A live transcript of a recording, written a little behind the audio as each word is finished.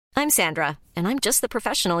I'm Sandra, and I'm just the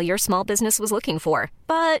professional your small business was looking for.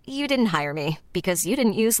 But you didn't hire me because you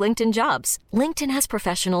didn't use LinkedIn Jobs. LinkedIn has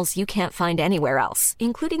professionals you can't find anywhere else,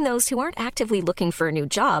 including those who aren't actively looking for a new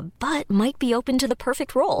job, but might be open to the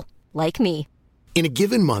perfect role, like me. In a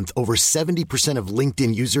given month, over 70% of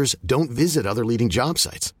LinkedIn users don't visit other leading job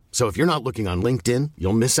sites. So if you're not looking on LinkedIn,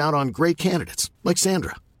 you'll miss out on great candidates like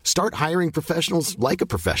Sandra. Start hiring professionals like a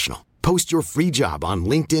professional. Post your free job on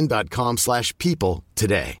linkedin.com/people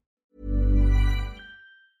today.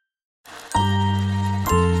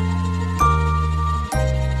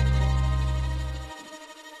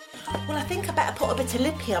 Well, I think I better put a bit of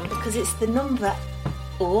lippy on because it's the number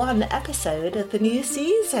 1 episode of the new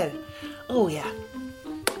season. Oh yeah,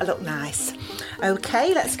 I look nice.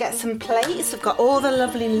 Okay, let's get some plates. I've got all the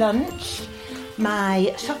lovely lunch,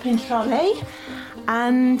 my shopping trolley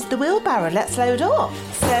and the wheelbarrow. Let's load up.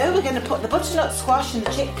 So we're going to put the butternut squash and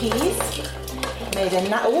the chickpeas. Made in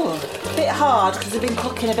that. Oh, a bit hard because I've been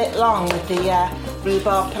cooking a bit long with the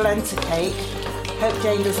rhubarb polenta cake. Hope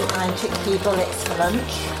Jane doesn't mind chickpea bullets for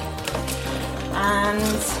lunch. And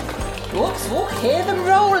whoops, hear them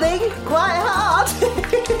rolling quite hard.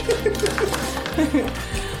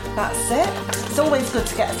 That's it. It's always good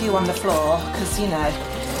to get a few on the floor because, you know,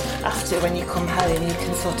 after when you come home you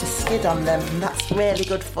can sort of skid on them, and that's really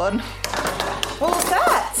good fun. All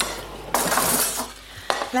set.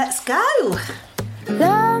 Let's go.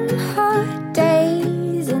 Long hot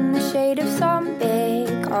days in the shade of some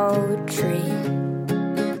big old tree,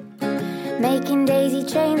 making daisy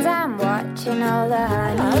chains and watching all the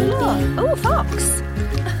honeybees. Oh, fox!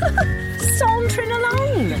 Sauntering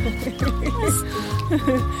along.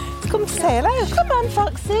 Come to say hello. Come on,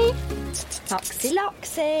 Foxy. Foxy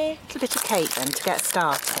Loxy. A bit of cake then to get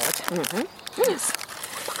started. Mm-hmm. Yes.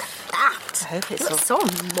 Look at that. I hope it's looks so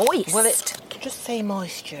moist. Will it just say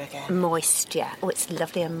moisture again? Moisture. Oh, it's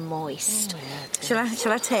lovely and moist. Oh, yeah,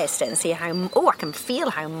 Shall I taste it and see how... Oh, I can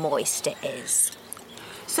feel how moist it is.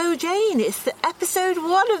 So, Jane, it's the episode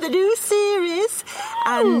 1 of the new series,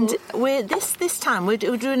 and we're this time we're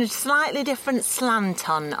doing a slightly different slant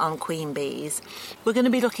on queen bees. We're going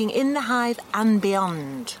to be looking in the hive and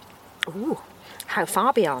beyond. Ooh, how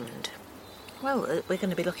far beyond? Well, we're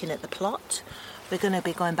going to be looking at the plot. We're going to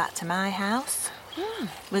be going back to my house.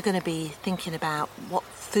 We're going to be thinking about what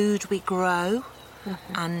food we grow.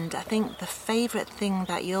 Mm-hmm. And I think the favourite thing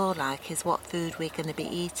that you're like is what food we're going to be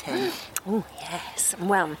eating. Oh, yes.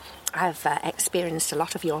 Well, I've experienced a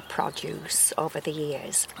lot of your produce over the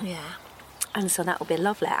years. Yeah. And so that will be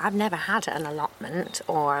lovely. I've never had an allotment,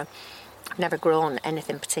 or I've never grown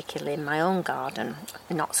anything particularly in my own garden,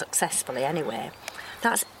 not successfully anyway.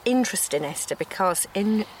 That's interesting, Esther, because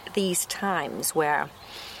in these times where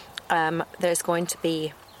there's going to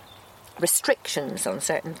be restrictions on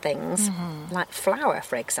certain things, like flour,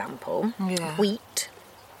 for example, wheat.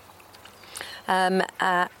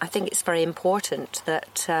 I think it's very important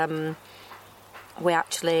that we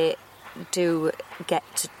actually do get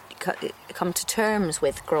to come to terms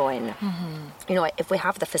with growing. You know, if we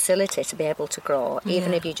have the facility to be able to grow,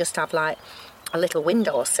 even if you just have like a little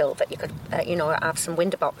windowsill that you could, have some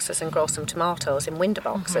window boxes and grow some tomatoes in window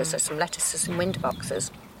boxes or some lettuces in window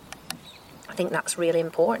boxes. I think that's really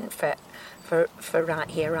important for right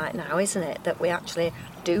here, right now, isn't it? That we actually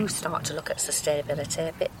do start to look at sustainability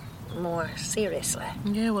a bit more seriously.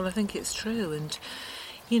 Yeah, well, I think it's true. And,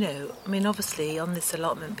 you know, I mean, obviously on this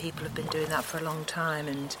allotment people have been doing that for a long time.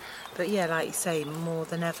 But yeah, like you say, more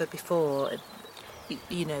than ever before,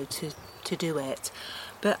 you know, to do it.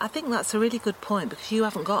 But I think that's a really good point because you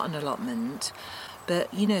haven't got an allotment.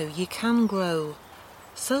 But, you know, you can grow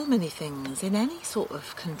so many things in any sort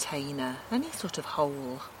of container, any sort of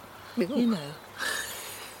hole, you know.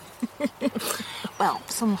 Well,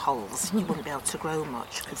 some holes you wouldn't be able to grow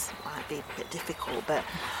much because it might be a bit difficult,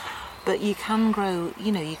 but you can grow,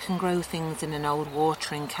 you know, you can grow things in an old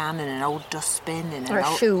watering can, in an old dustbin, in a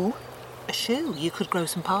shoe. A shoe. You could grow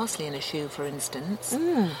some parsley in a shoe, for instance.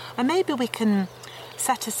 And maybe we can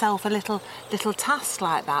set ourselves a little task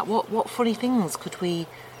like that. What funny things could we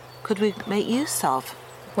make use of?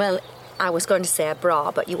 Well, I was going to say a bra,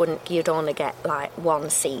 but you'd only get like one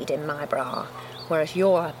seed in my bra, whereas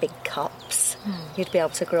your big cups, you'd be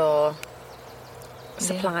able to grow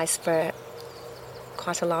supplies for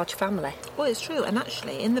quite a large family. Well, it's true, and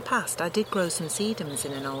actually in the past I did grow some sedums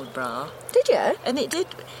in an old bra. Did you? And it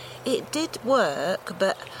did work,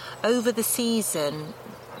 but over the season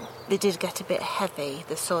they did get a bit heavy,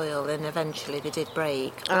 the soil, and eventually they did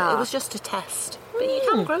break. But it was just a test. But you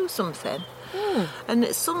can grow something. And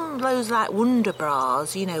some of those like wonder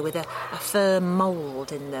bras, you know, with a firm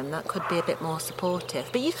mould in them, that could be a bit more supportive.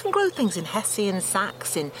 But you can grow things in hessian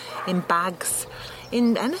sacks, in bags,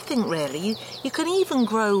 in anything really. You can even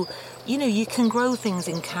grow, you know, you can grow things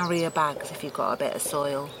in carrier bags if you've got a bit of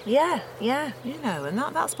soil. Yeah. You know, and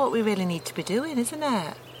that's what we really need to be doing, isn't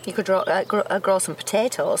it? You could grow some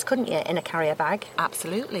potatoes, couldn't you, in a carrier bag?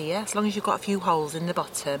 Absolutely, yeah. As long as you've got a few holes in the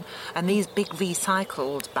bottom. And these big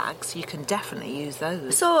recycled bags, you can definitely use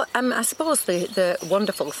those. So I suppose the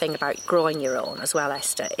wonderful thing about growing your own as well,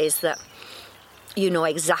 Esther, is that you know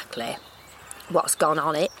exactly what's gone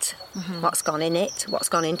on it, what's gone in it, what's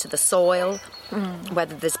gone into the soil,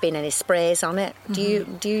 whether there's been any sprays on it. Do you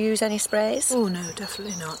use any sprays? Oh, no,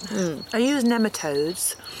 definitely not. No. I use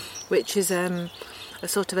nematodes, which is a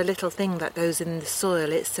sort of a little thing that goes in the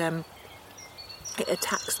soil. It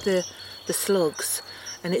attacks the slugs,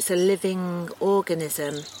 and it's a living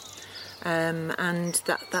organism, and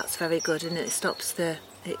that's very good. And it stops it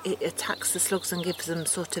attacks the slugs and gives them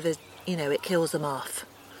sort of it kills them off.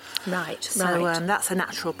 Right. So that's a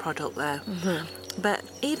natural product though. But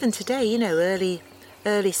even today, you know,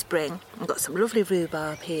 early spring, I've got some lovely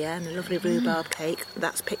rhubarb here and a lovely rhubarb cake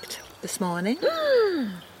that's picked this morning.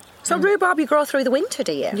 So rhubarb you grow through the winter,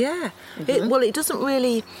 do you? Yeah. It doesn't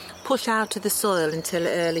really push out of the soil until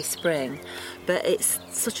early spring, but it's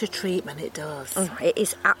such a treat when it does. Oh, it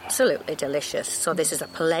is absolutely delicious. So this is a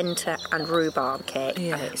polenta and rhubarb cake,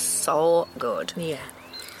 and it's so good. Yeah.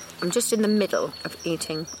 I'm just in the middle of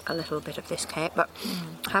eating a little bit of this cake, but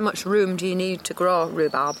how much room do you need to grow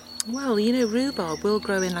rhubarb? Well, you know, rhubarb will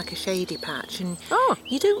grow in like a shady patch, and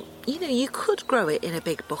you could grow it in a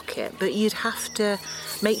big bucket, but you'd have to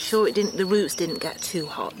make sure the roots didn't get too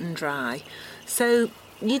hot and dry. So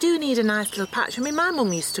you do need a nice little patch. I mean, my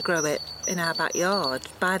mum used to grow it in our backyard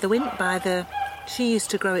she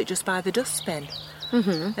used to grow it just by the dustbin,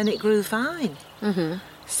 and it grew fine.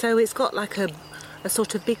 So it's got like a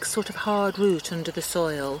sort of big, sort of hard root under the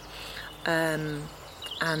soil, and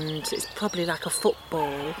it's probably like a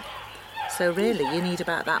football. So really, you need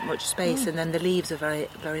about that much space, and then the leaves are very,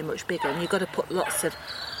 very much bigger, and you've got to put lots of.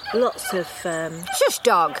 Shush,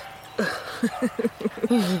 dog.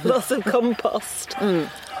 Lots of compost. Oh,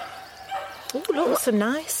 look, some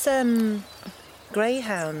nice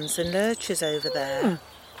greyhounds and lurchers over there.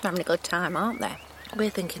 Having a good time, aren't they? We're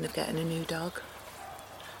thinking of getting a new dog.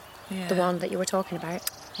 Yeah. The one that you were talking about?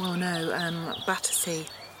 Well, no, Battersea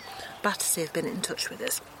have been in touch with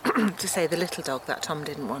us to say the little dog that Tom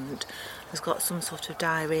didn't want has got some sort of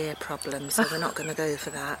diarrhoea problem, so we're not going to go for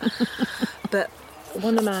that. But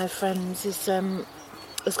one of my friends has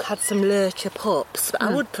had some lurcher pups, but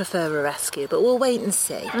I would prefer a rescue, but we'll wait and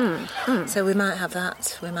see. So we might have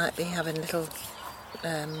that. We might be having a dog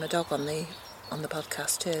on the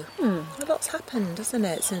podcast too. A lot's happened, hasn't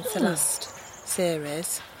it, since the last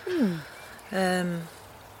series?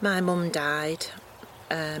 My mum died,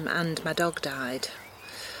 and my dog died.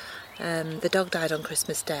 The dog died on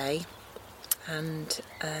Christmas Day, and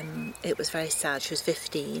it was very sad. She was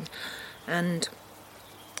 15, and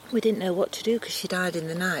we didn't know what to do because she died in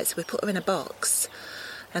the night, so we put her in a box.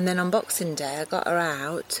 And then on Boxing Day I got her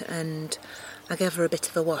out and I gave her a bit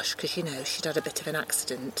of a wash because, you know, she'd had a bit of an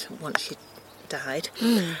accident once she died,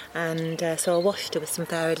 and so I washed her with some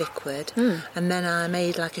fairy liquid, and then I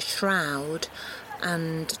made like a shroud,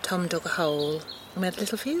 and Tom dug a hole and we had a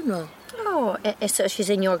little funeral. Oh, so she's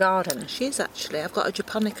in your garden? She is, actually. I've got a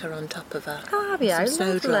japonica on top of her. Oh, have you? Some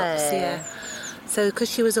snowdrops, yeah. So because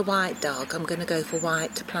she was a white dog, I'm going to go for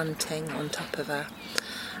white planting on top of her,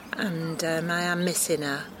 and I am missing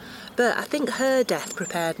her. But I think her death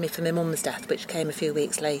prepared me for my mum's death, which came a few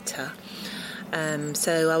weeks later.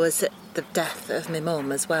 So I was at the death of my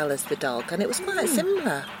mum as well as the dog, and it was quite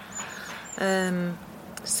similar.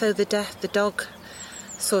 So the dog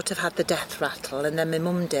sort of had the death rattle, and then my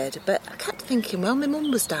mum did. But I kept thinking, well, my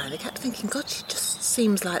mum was dying, I kept thinking, God, she just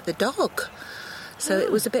seems like the dog. So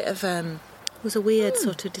it was a bit of, it was a weird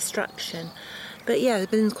sort of distraction. But yeah, there's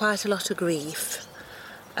been quite a lot of grief.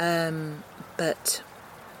 But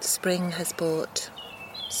spring has brought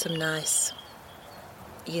some nice,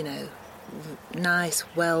 you know, nice,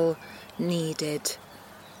 well-needed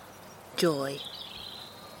joy.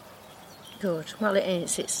 Good. Well, it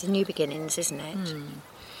is. It's the new beginnings, isn't it?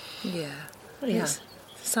 Yeah. Well, It's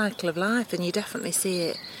the cycle of life, and you definitely see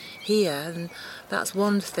it here. And that's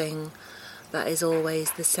one thing that is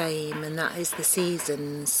always the same, and that is the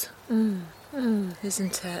seasons.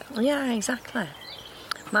 Isn't it? Yeah, exactly.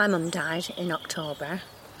 My mum died in October,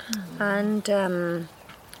 and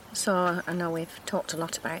So I know we've talked a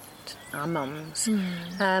lot about our mums.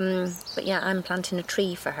 But yeah, I'm planting a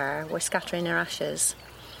tree for her. We're scattering her ashes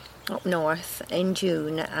up north in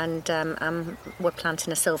June, and we're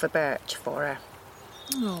planting a silver birch for her.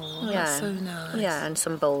 Oh, that's so nice. Yeah, and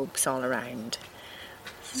some bulbs all around.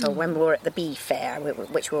 So when we were at the bee fair,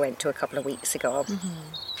 which we went to a couple of weeks ago,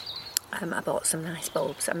 I bought some nice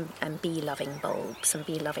bulbs and bee-loving bulbs and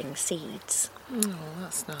bee-loving seeds. Oh,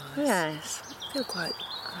 that's nice. Yes. I feel quite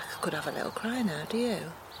like I could have a little cry now, do you?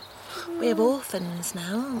 We have orphans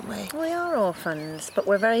now, aren't we? We are orphans, but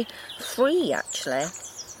we're very free, actually.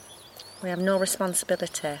 We have no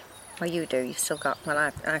responsibility. Well, you do. You've still got...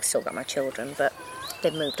 Well, I've still got my children, but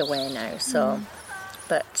they've moved away now, so...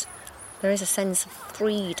 But there is a sense of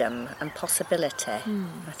freedom and possibility,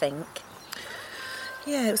 I think.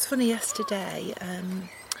 Yeah, it was funny yesterday.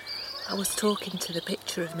 I was talking to the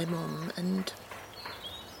picture of my mum, and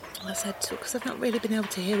I said, because I've not really been able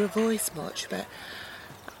to hear her voice much, but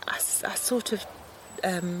I sort of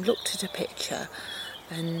looked at a picture,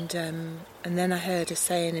 and then I heard her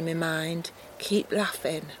saying in my mind, "Keep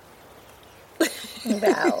laughing."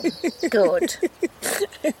 Well, good.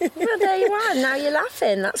 Well, there you are. Now you're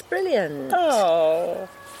laughing. That's brilliant. Oh.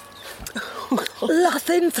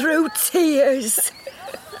 Laughing through tears.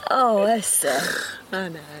 Oh, Esther. I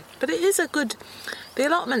know. But it is the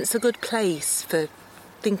allotment's a good place for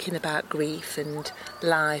thinking about grief and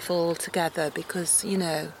life all together, because, you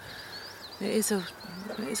know, it is a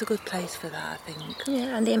good place for that, I think.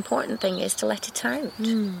 Yeah, and the important thing is to let it out.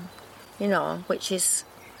 You know, which is,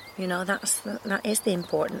 you know, that is the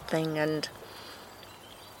important thing, and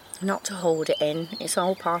not to hold it in. It's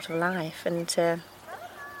all part of life, and to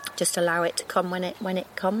just allow it to come when it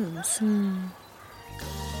comes.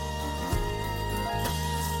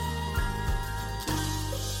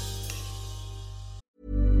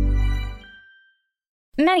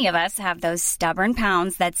 Many of us have those stubborn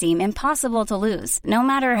pounds that seem impossible to lose, no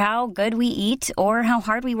matter how good we eat or how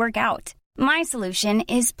hard we work out. My solution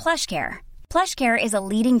is PlushCare. PlushCare is a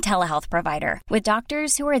leading telehealth provider with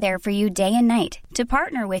doctors who are there for you day and night to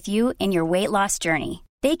partner with you in your weight loss journey.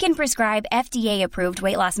 They can prescribe FDA-approved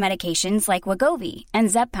weight loss medications like Wegovy and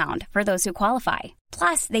Zepbound for those who qualify.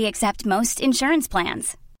 Plus, they accept most insurance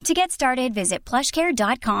plans. To get started, visit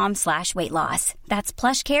plushcare.com/weightloss. That's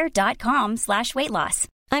plushcare.com/weightloss.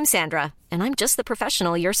 I'm Sandra, and I'm just the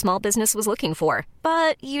professional your small business was looking for.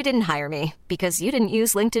 But you didn't hire me because you didn't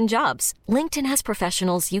use LinkedIn Jobs. LinkedIn has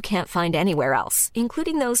professionals you can't find anywhere else,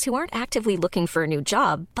 including those who aren't actively looking for a new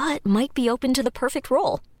job, but might be open to the perfect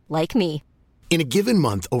role, like me. In a given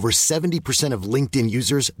month, over 70% of LinkedIn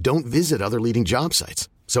users don't visit other leading job sites.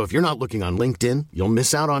 So if you're not looking on LinkedIn, you'll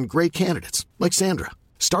miss out on great candidates like Sandra.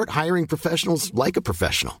 Start hiring professionals like a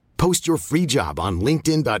professional. Post your free job on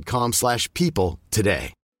linkedin.com/people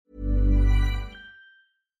today.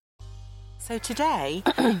 So today,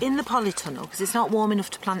 in the polytunnel, because it's not warm enough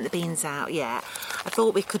to plant the beans out yet, I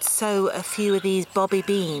thought we could sow a few of these bobby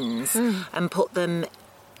beans and put them...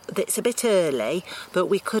 It's a bit early, but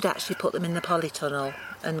we could actually put them in the polytunnel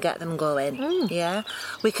and get them going. Yeah,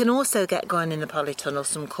 we can also get going in the polytunnel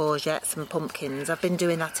some courgettes and pumpkins. I've been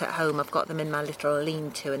doing that at home. I've got them in my little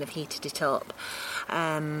lean-to and I've heated it up.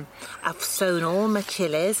 I've sown all my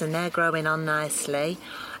chilies and they're growing on nicely,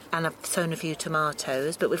 and I've sown a few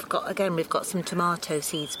tomatoes, but we've got some tomato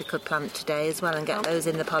seeds we could plant today as well and get those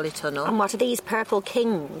in the polytunnel. And what are these? Purple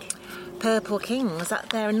King? Purple Kings,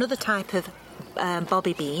 they're another type of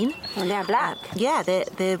bobby bean. And they're black. Yeah,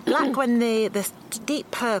 they're black when they're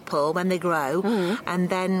deep purple when they grow, and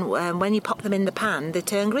then when you pop them in the pan, they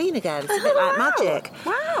turn green again. It's a bit like magic.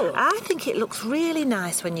 Wow. I think it looks really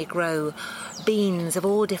nice when you grow beans of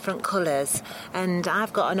all different colours, and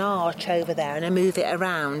I've got an arch over there and I move it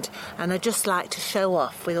around, and I just like to show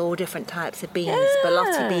off with all different types of beans.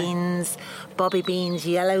 Borlotti beans, bobby beans,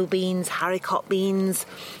 yellow beans, haricot beans,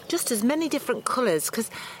 just as many different colours,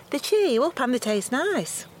 because they cheer you up and they taste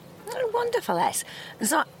nice. Oh, wonderful, Les.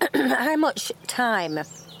 So, how much time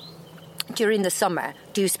during the summer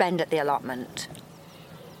do you spend at the allotment?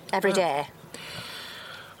 Every day?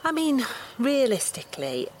 I mean,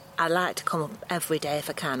 realistically, I like to come up every day if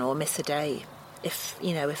I can, or miss a day if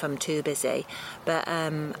I'm too busy. But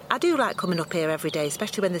I do like coming up here every day,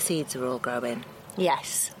 especially when the seeds are all growing.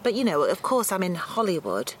 Yes. But, of course, I'm in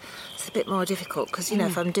Hollywood. It's a bit more difficult because,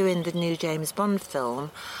 if I'm doing the new James Bond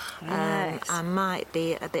film, yes, I might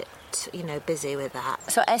be a bit, busy with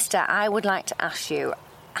that. So, Esther, I would like to ask you,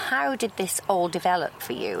 how did this all develop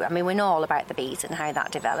for you? I mean, we know all about the bees and how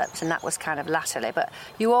that developed, and that was kind of latterly, but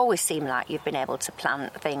you always seem like you've been able to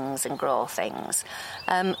plant things and grow things.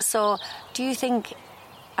 So, do you think...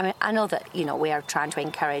 I mean, I know that, we are trying to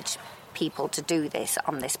encourage people to do this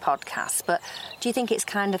on this podcast, but do you think it's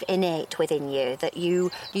kind of innate within you that you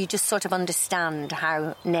just sort of understand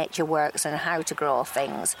how nature works and how to grow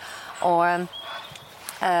things? Or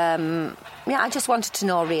I just wanted to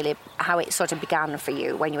know really how it sort of began for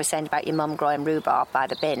you when you were saying about your mum growing rhubarb by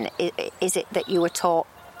the bin. Is it that you were taught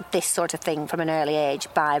this sort of thing from an early age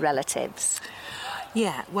by relatives?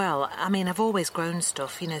 Yeah, well, I mean, I've always grown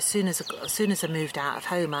stuff. As soon as I moved out of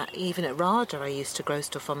home, even at RADA, I used to grow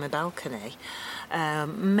stuff on my balcony.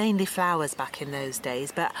 Mainly flowers back in those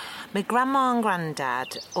days. But my grandma and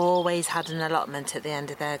granddad always had an allotment at the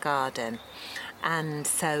end of their garden. And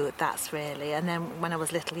so that's really... And then when I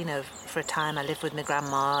was little, for a time I lived with my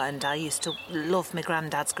grandma, and I used to love my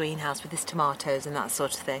granddad's greenhouse with his tomatoes and that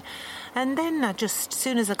sort of thing. And then as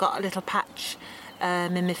soon as I got a little patch...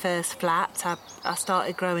 in my first flat, I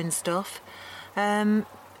started growing stuff. And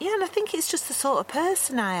I think it's just the sort of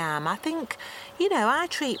person I am. I think, I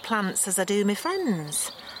treat plants as I do my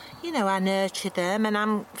friends. I nurture them and I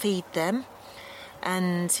feed them.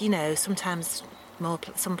 And, sometimes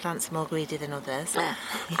some plants are more greedy than others.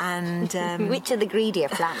 And which are the greedier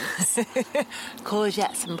plants?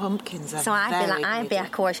 Courgettes and pumpkins are so I'd be a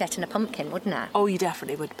courgette and a pumpkin, wouldn't I? Oh, you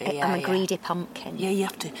definitely would be. I'm a greedy pumpkin. Yeah, you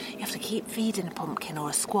have to keep feeding a pumpkin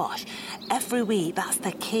or a squash every week. That's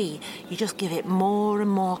the key. You just give it more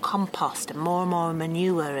and more compost and more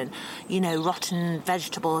manure and rotten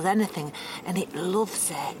vegetables, anything, and it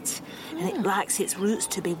loves it. And it likes its roots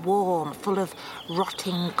to be warm, full of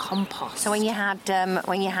rotting compost. So when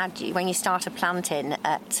you started planting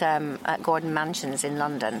at Gordon Mansions in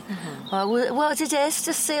London, what did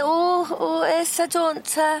Esther say? Oh, Esther, don't.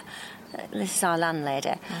 This is our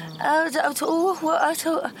landlady. I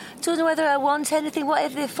don't know whether I want anything. What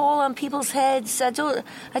if they fall on people's heads? I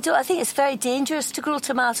think it's very dangerous to grow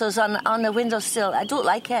tomatoes on a windowsill. I don't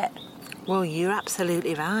like it. Well, you're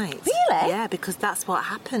absolutely right. Really? Yeah, because that's what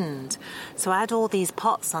happened. So I had all these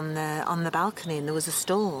pots on the balcony, and there was a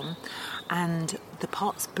storm, and the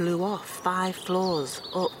pots blew off 5 floors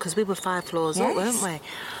up, because we were 5 floors up, weren't we?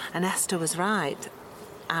 And Esther was right.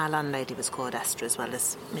 Our landlady was called Esther as well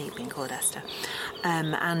as me being called Esther.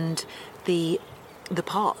 And the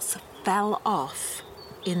pots fell off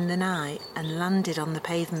in the night and landed on the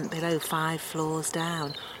pavement below 5 floors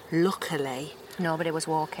down. Luckily... Nobody was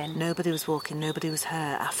walking. Nobody was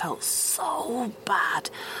hurt. I felt so bad.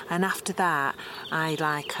 And after that, I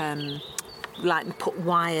put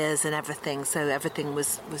wires and everything, so everything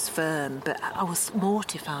was firm. But I was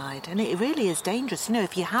mortified, and it really is dangerous.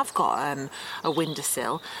 If you have got a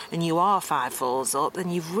windowsill and you are 5 floors up, then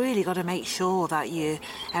you've really got to make sure that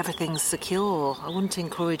everything's secure. I wouldn't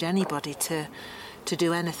encourage anybody to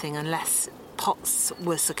do anything unless pots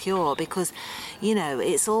were secure, because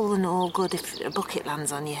it's all good if a bucket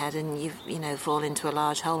lands on your head and you fall into a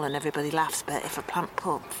large hole and everybody laughs, but if a plant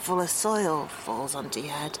pot full of soil falls onto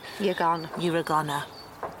your head, you're gone. You're a goner.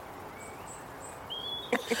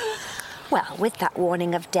 Well, with that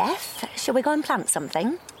warning of death, shall we go and plant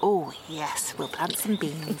something? Oh yes, we'll plant some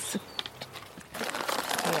beans.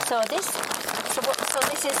 So this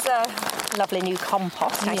is a lovely new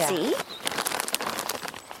compost, I see.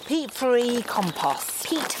 Peat-free compost.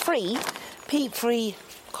 Peat-free? Peat-free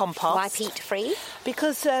compost. Why peat-free?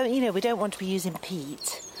 Because, we don't want to be using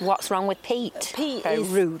peat. What's wrong with peat? Peat Very is...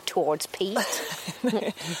 rude towards peat.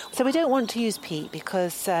 So we don't want to use peat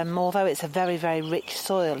because although it's a very, very rich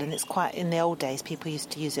soil, and it's quite... In the old days, people used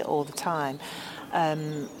to use it all the time.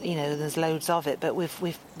 There's loads of it, but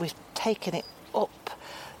we've taken it up.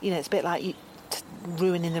 It's a bit like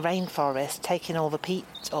ruining the rainforest, taking all the peat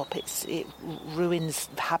up. It ruins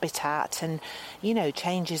habitat and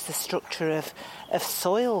changes the structure of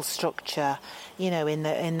soil structure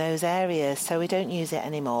in those areas. So we don't use it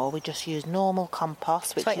anymore. We just use normal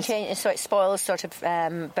compost, which so it spoils sort of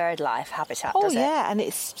bird life habitat. Oh yeah, and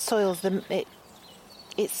it soils them.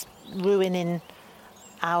 It's ruining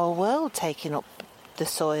our world, taking up the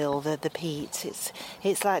soil, the peat.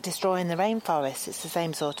 It's like destroying the rainforest. It's the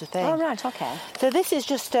same sort of thing. Oh, right, okay. So this is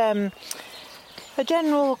just a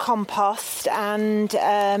general compost, and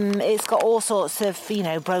it's got all sorts of,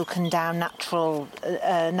 broken down natural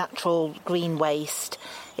green waste.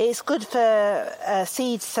 It's good for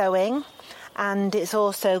seed sowing, and it's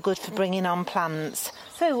also good for bringing on plants.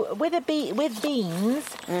 So with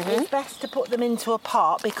beans, it's best to put them into a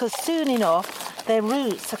pot, because soon enough their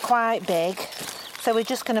roots are quite big. So we're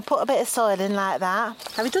just going to put a bit of soil in like that.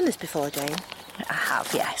 Have you done this before, Jane? I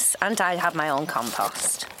have, yes. And I have my own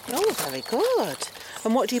compost. Oh, very good.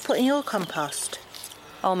 And what do you put in your compost?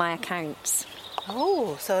 All my accounts.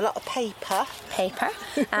 Oh, so a lot of paper.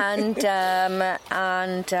 and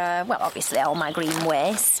well, obviously all my green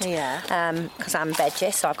waste. Yeah. Because I'm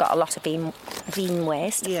veggie, so I've got a lot of green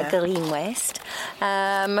waste. Yeah. Green waste.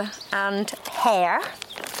 And hair.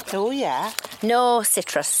 Oh, yeah. No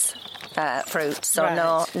citrus fruit, so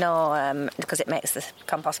Right. no, because it makes the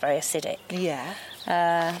compost very acidic. Yeah.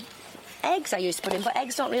 Eggs I used to put in, but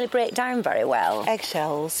eggs don't really break down very well.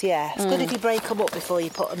 Eggshells, yeah. It's good if you break them up before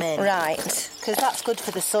you put them in. Right. Because that's good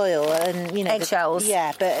for the soil and, you know... Eggshells.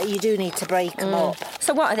 Yeah, but you do need to break them up.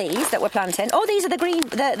 So what are these that we're planting? Oh, these are the green,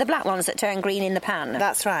 the black ones that turn green in the pan.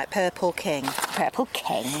 That's right, Purple King. Purple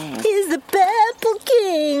King. He's the Purple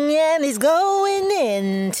King and he's going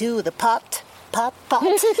into the pot.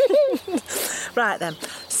 Right then.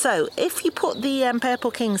 So, if you put the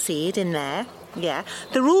Purple King seed in there... Yeah,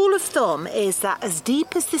 the rule of thumb is that as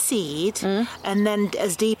deep as the seed and then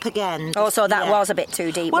as deep again. Oh, so that was a bit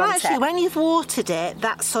too deep, Well, wasn't actually, it? when you've watered it,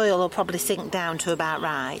 that soil will probably sink down to about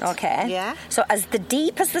right. Okay. Yeah? So as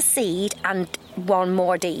deep as the seed and one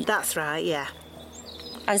more deep. That's right, yeah.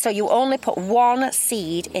 And so you only put one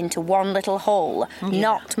seed into one little hole,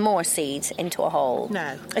 not more seeds into a hole.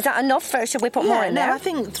 No. Is that enough? Or should we put more in there? I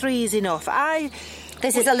think 3 is enough.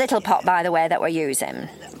 This is a little pot, by the way, that we're using.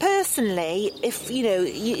 Personally, if, you know,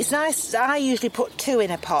 it's nice, I usually put 2 in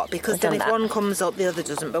a pot because then if one comes up, the other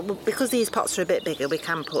doesn't. But because these pots are a bit bigger, we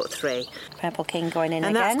can put 3. Purple King going in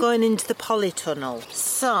and again. And that's going into the polytunnel.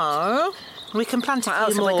 So... we can plant a few What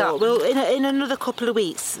else have we more. got? Well, in another couple of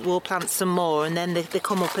weeks, we'll plant some more, and then they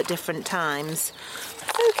come up at different times.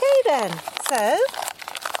 Okay, then. So...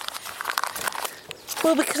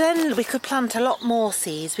 well, we could plant a lot more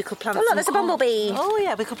seeds. We could plant. Oh, look, there's a bumblebee. Oh,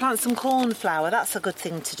 yeah, we could plant some cornflower. That's a good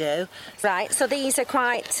thing to do. Right, so these are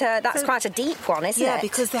quite. That's quite a deep one, isn't it? Yeah,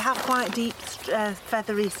 because they have quite deep,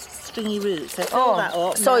 feathery, stringy roots. So fill that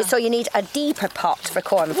up. So you need a deeper pot for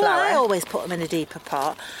cornflower. Well, I always put them in a deeper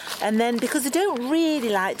pot, and then because they don't really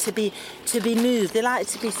like to be moved, they like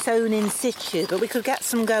to be sown in situ. But we could get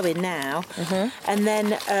some going now, and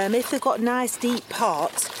then if they've got nice deep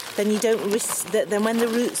pots, then you don't risk that. Then when the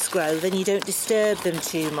roots grow, then you don't disturb them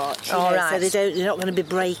too much. All right. So they're not going to be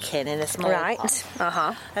breaking in a small pot.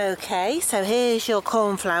 Right. Okay. So here's your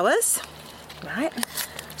cornflowers. Right.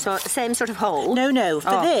 So same sort of hole. No.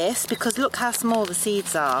 For this, because look how small the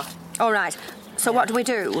seeds are. All right. So what do we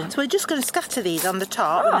do? So we're just going to scatter these on the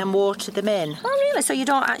top and then water them in. Oh, really? So you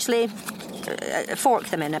don't actually fork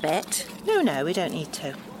them in a bit? No, we don't need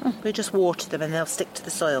to. We just water them and they'll stick to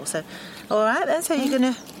the soil. So, all right then. So you're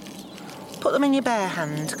going to put them in your bare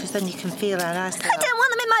hand because then you can feel how nice they are. I don't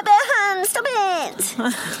want them in my bare hand. Stop it!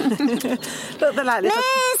 Look, they're like little...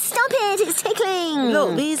 Liz, stop it! It's tickling.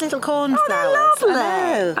 Look, these little cornflowers. Oh, they're lovely. I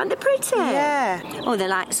know. And they're pretty. Yeah. Oh, they're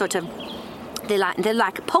like sort of... They're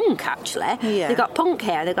like punk, actually. Yeah. They've got punk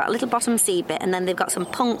hair, they've got a little bottom seed bit, and then they've got some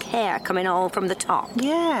punk hair coming all from the top.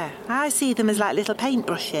 Yeah, I see them as like little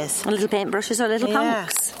paintbrushes. Little paintbrushes or little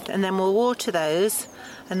punks. And then we'll water those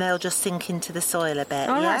and they'll just sink into the soil a bit.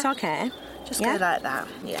 Oh, yeah? that's okay. Just go like that,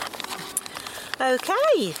 yeah.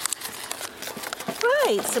 Okay.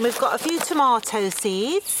 Right, so we've got a few tomato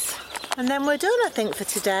seeds and then we're done, I think, for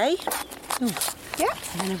today. Yeah.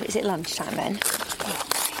 And then is it lunchtime then?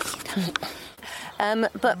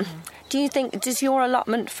 But do you think, does your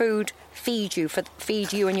allotment food feed you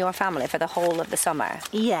and your family for the whole of the summer?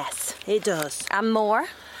 Yes, it does. And more?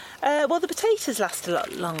 Well, the potatoes last a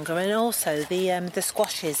lot longer, and also the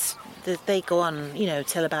squashes, they go on,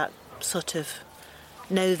 till about sort of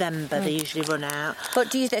November. They usually run out.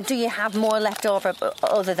 But do you have more left over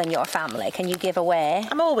other than your family? Can you give away?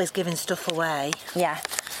 I'm always giving stuff away. Yeah.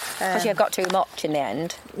 Because you've got too much in the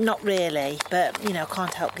end. Not really, but, I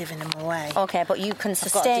can't help giving them away. Okay, but you can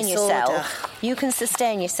sustain yourself. You can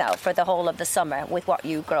sustain yourself for the whole of the summer with what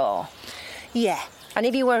you grow. Yeah. And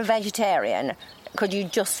if you were a vegetarian, could you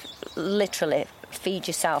just literally feed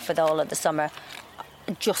yourself for the whole of the summer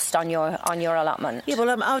just on your allotment? Yeah,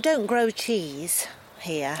 well, I don't grow cheese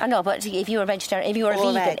here. I know, but if you're a vegetarian, if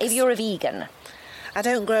you're a vegan... I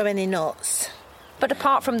don't grow any nuts. But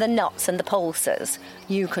apart from the nuts and the pulses,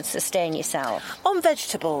 you could sustain yourself. On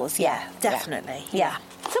vegetables, yeah, definitely. Yeah.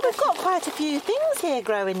 So we've got quite a few things here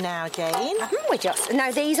growing now, Jane.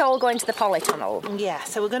 Now these all go into the polytunnel. Yeah,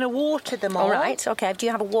 so we're going to water them all. All right, okay. Do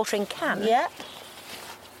you have a watering can? Yeah.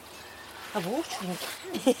 A watering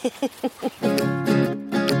can.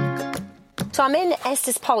 So I'm in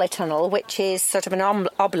Esther's polytunnel, which is sort of an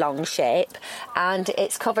oblong shape, and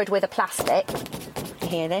it's covered with a plastic.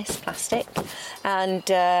 Hear this? Plastic. And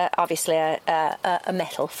obviously a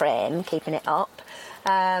metal frame keeping it up.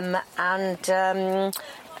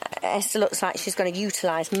 Esther looks like she's going to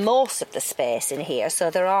utilise most of the space in here. So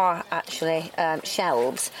there are actually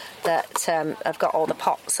shelves that have got all the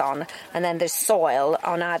pots on, and then there's soil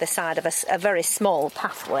on either side of a very small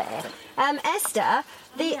pathway. Esther,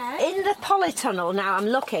 in the polytunnel now I'm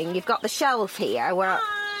looking, you've got the shelf here where...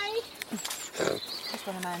 Hi! That's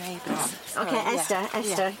one of my neighbours. Okay,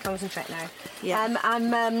 Esther, concentrate now. Yeah.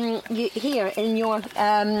 I'm here in your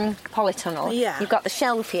polytunnel. Yeah. You've got the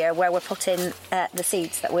shelf here where we're putting the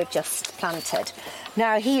seeds that we've just planted.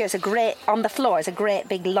 Now here's on the floor is a great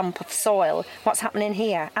big lump of soil. What's happening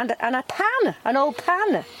here? And a pan, an old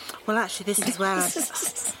pan. Well, actually, this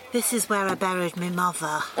is where I buried my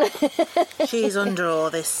mother. She's under all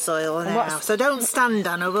this soil now. So don't stand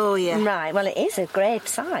on her, will you? Right, well, it is a grave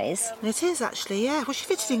size. It is, actually, yeah. Well, she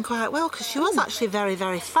fitted in quite well because she was actually very,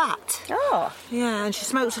 very fat. Oh. Yeah, and she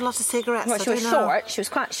smoked a lot of cigarettes. Well, she was short. She was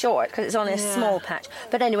quite short because it's only a small patch.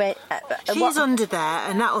 But anyway... She's under there,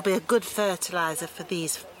 and that will be a good fertiliser for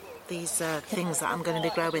these things that I'm going to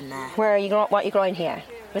be growing there. What are you growing here?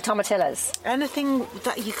 The tomatillas? Anything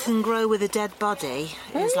that you can grow with a dead body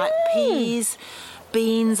is like peas,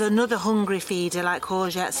 beans, another hungry feeder like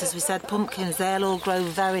courgettes, as we said, pumpkins. They'll all grow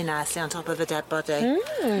very nicely on top of a dead body.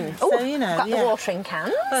 So, you know, got the watering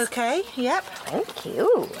cans. Okay, yep. Thank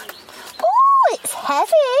you. Oh, it's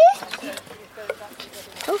heavy.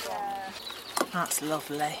 Oh. That's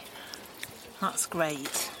lovely. That's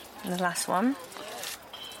great. And the last one.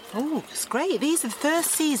 Oh, it's great. These are the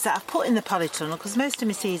first seeds that I've put in the polytunnel because most of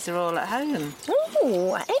my seeds are all at home.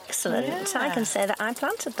 Oh, excellent. Yeah. I can say that I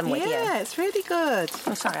planted them with you. Yeah, it's really good.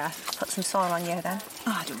 I'm sorry, I put some soil on you then.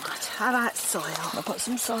 Oh, I don't mind. I like soil. I'll put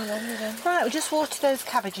some soil on you then. Right, well, just water those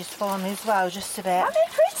cabbages for me as well, just a bit. Are they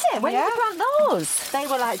pretty? When did you plant those? They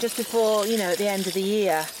were like just before, at the end of the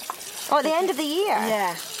year. Oh, at the end of the year?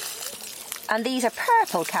 Yeah. And these are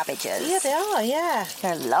purple cabbages? Yeah, they are, yeah.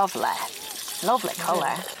 They're lovely. Lovely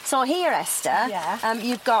colour. So here, Esther,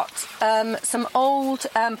 you've got some old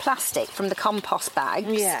plastic from the compost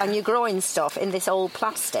bags, and you're growing stuff in this old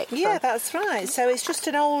plastic. Yeah, that's right. So it's just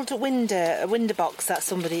an old window box that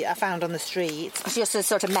I found on the street. It's just a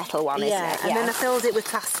sort of metal one, isn't it? And then I filled it with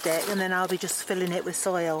plastic, and then I'll be just filling it with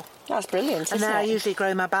soil. That's brilliant, and isn't then it? I usually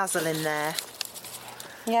grow my basil in there.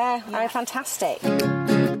 Yeah, oh, fantastic.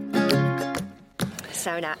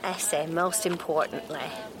 So now, Essie, most importantly,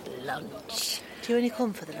 lunch. Do you only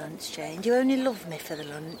come for the lunch, Jane? Do you only love me for the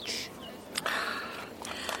lunch?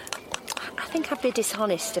 I think I'd be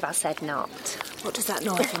dishonest if I said not. What does that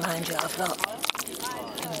noise remind you of? Look.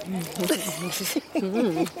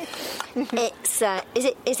 It's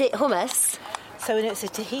is it hummus? So it's a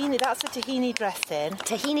tahini. That's a tahini dressing.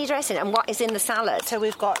 Tahini dressing, and what is in the salad? So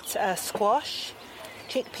we've got squash,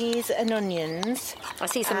 chickpeas and onions. I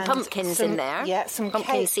see some pumpkins in there. Yeah, some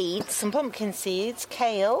pumpkin seeds. Some pumpkin seeds,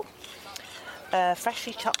 kale,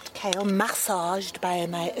 freshly chopped kale, massaged by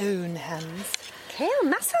my own hands. Kale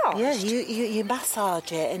massage? Yeah, you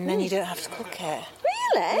massage it and then you don't have to cook it.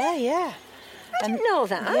 Really? Yeah. I didn't know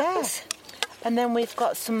that. Yeah. And then we've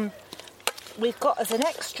got as an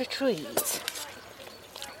extra treat,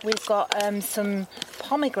 we've got some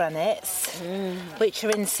pomegranates, which are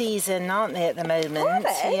in season, aren't they, at the moment? Are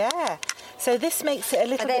they? Yeah. So this makes it a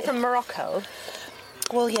little bit... Are they from Morocco?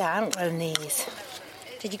 Well, yeah, I haven't grown these.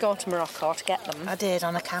 Did you go to Morocco to get them? I did,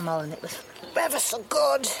 on a camel, and it was ever so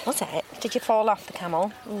good. Was it? Did you fall off the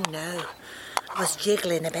camel? Oh, no. I was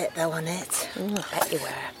jiggling a bit, though, on it. I bet you were.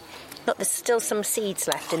 Look, there's still some seeds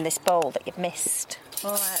left in this bowl that you've missed.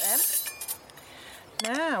 All right,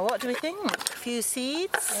 then. Now, what do we think? A few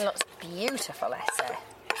seeds? It looks beautiful, Essie.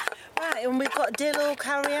 Right, and we've got dill or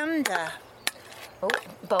coriander. Oh,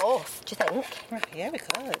 both, do you think? Yeah, we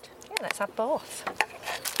could. Yeah, let's have both.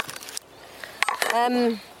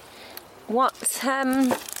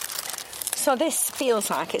 So this feels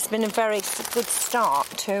like it's been a very good start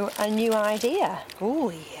to a new idea. Oh,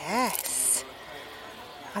 yes.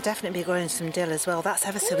 I'll definitely be growing some dill as well. That's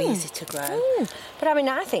ever so easy to grow. But I mean,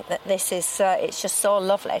 I think that this is, it's just so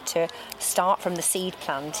lovely to start from the seed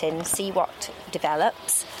planting, see what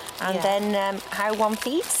develops, and then how one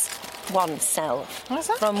feeds oneself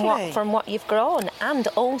from what you've grown. And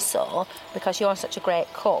also, because you're such a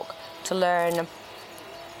great cook, to learn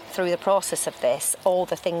through the process of this all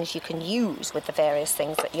the things you can use with the various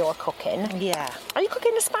things that you're cooking. Yeah. Are you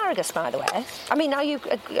cooking asparagus, by the way? I mean, are you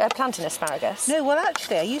planting asparagus? No, well,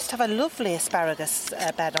 actually, I used to have a lovely asparagus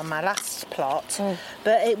bed on my last plot,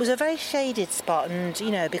 but it was a very shaded spot, and,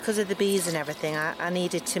 because of the bees and everything, I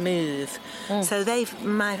needed to move. So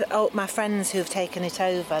my friends who've taken it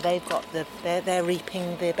over, they've got they're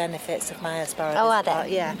reaping the benefits of my asparagus. Oh, are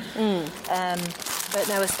they? Yeah. But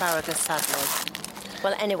no asparagus, sadly.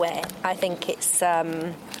 Well, anyway, I think it's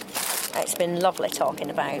been lovely talking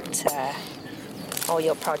about all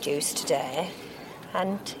your produce today.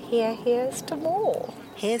 And here's to more.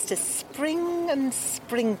 Here's to spring and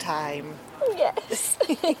springtime. Yes.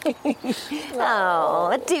 Oh,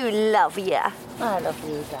 I do love you. I love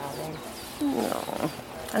you, darling. Oh.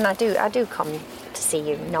 And I do come to see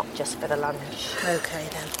you, not just for the lunch. Okay,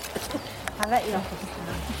 then. I'll let you off.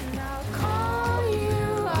 I'll call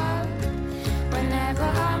you up whenever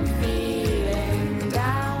I'm feeling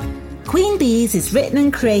down. Queen Bees is written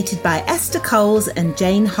and created by Esther Coles and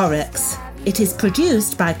Jane Horrocks. It is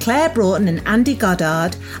produced by Claire Broughton and Andy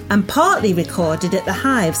Goddard and partly recorded at the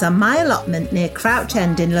Hives on my allotment near Crouch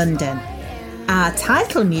End in London. Our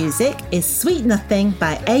title music is Sweet Nothing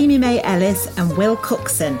by Amy May Ellis and Will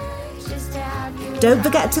Cookson. Don't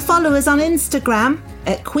forget to follow us on Instagram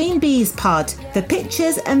at Queen Bees Pod for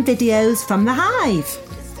pictures and videos from the Hive.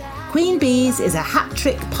 Queen Bees is a hat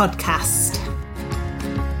trick podcast.